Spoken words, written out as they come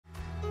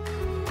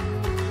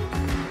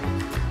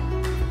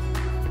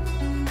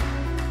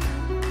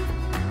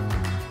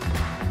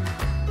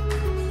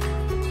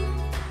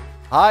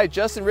Hi,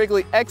 Justin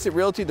Wrigley, Exit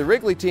Realty, the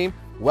Wrigley team.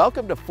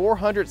 Welcome to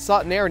 400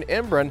 Centenaire in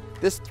Embrun.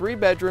 This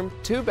 3-bedroom,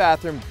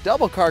 2-bathroom,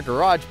 double-car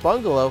garage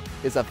bungalow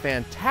is a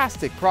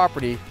fantastic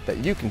property that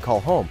you can call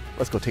home.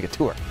 Let's go take a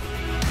tour.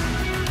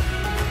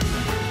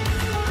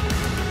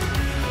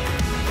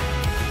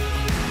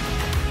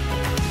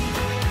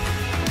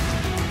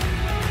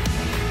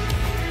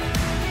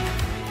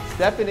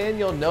 Stepping in,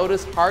 you'll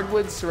notice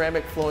hardwood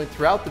ceramic flowing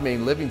throughout the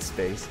main living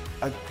space,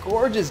 a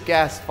gorgeous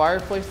gas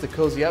fireplace to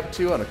cozy up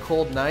to on a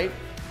cold night,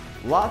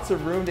 lots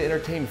of room to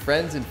entertain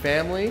friends and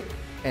family,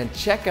 and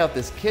check out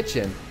this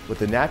kitchen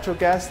with a natural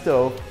gas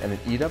stove and an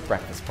eat-up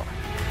breakfast bar.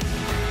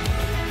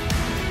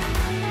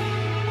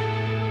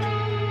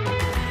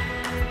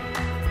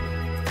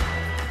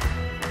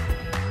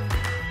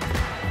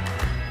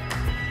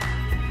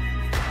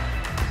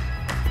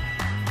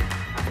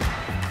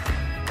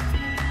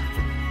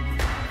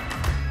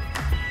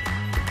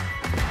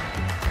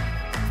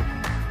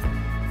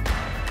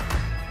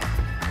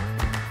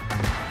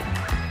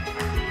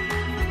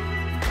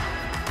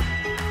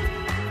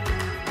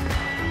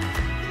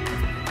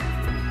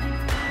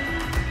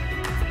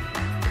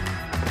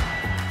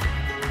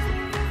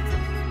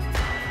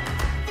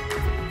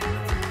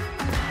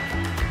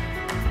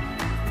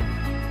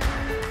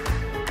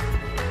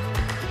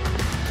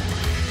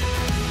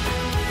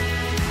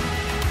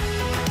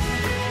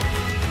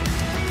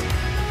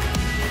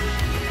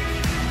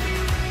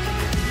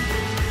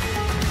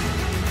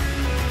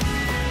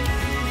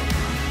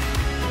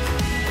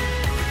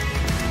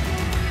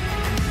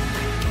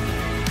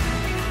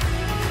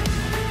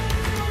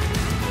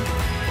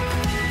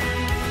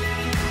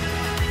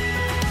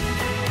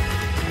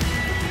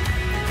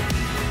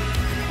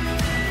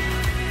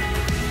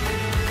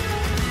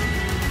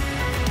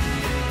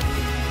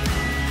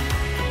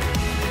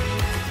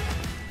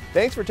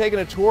 Thanks for taking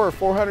a tour of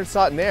 400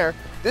 Centenaire.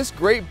 This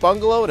great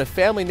bungalow in a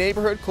family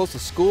neighborhood close to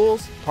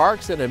schools,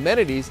 parks, and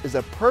amenities is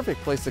a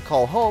perfect place to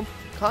call home.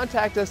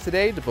 Contact us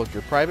today to book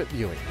your private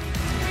viewing.